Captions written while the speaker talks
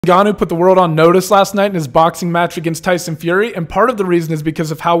Ngannou put the world on notice last night in his boxing match against Tyson Fury, and part of the reason is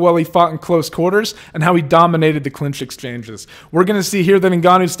because of how well he fought in close quarters and how he dominated the clinch exchanges. We're going to see here that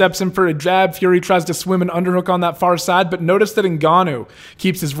Ngannou steps in for a jab. Fury tries to swim an underhook on that far side, but notice that Ngannou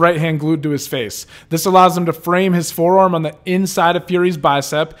keeps his right hand glued to his face. This allows him to frame his forearm on the inside of Fury's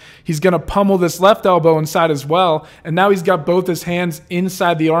bicep. He's going to pummel this left elbow inside as well, and now he's got both his hands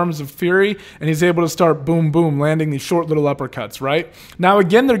inside the arms of Fury, and he's able to start boom, boom, landing these short little uppercuts, right? Now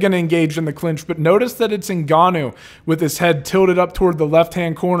again, they're going to engage in the clinch, but notice that it's Ngannou with his head tilted up toward the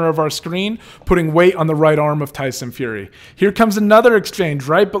left-hand corner of our screen, putting weight on the right arm of Tyson Fury. Here comes another exchange,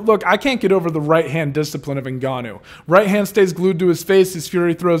 right? But look, I can't get over the right-hand discipline of Ngannou. Right hand stays glued to his face as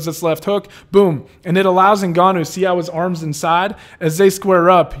Fury throws this left hook, boom, and it allows Ngannou, see how his arm's inside? As they square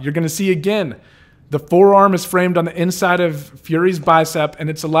up, you're going to see again, the forearm is framed on the inside of Fury's bicep, and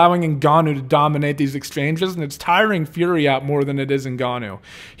it's allowing Ngannou to dominate these exchanges, and it's tiring Fury out more than it is Ngannou.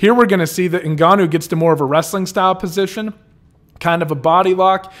 Here we're going to see that Ngannou gets to more of a wrestling-style position, kind of a body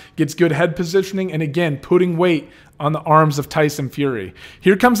lock, gets good head positioning, and again, putting weight on the arms of Tyson Fury.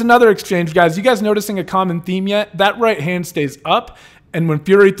 Here comes another exchange, guys. You guys noticing a common theme yet? That right hand stays up, and when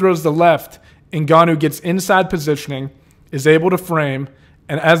Fury throws the left, Ngannou gets inside positioning, is able to frame,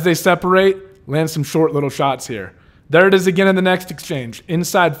 and as they separate, land some short little shots here. There it is again in the next exchange.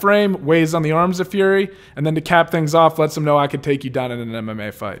 Inside frame, weighs on the arms of Fury, and then to cap things off, lets him know I could take you down in an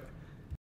MMA fight.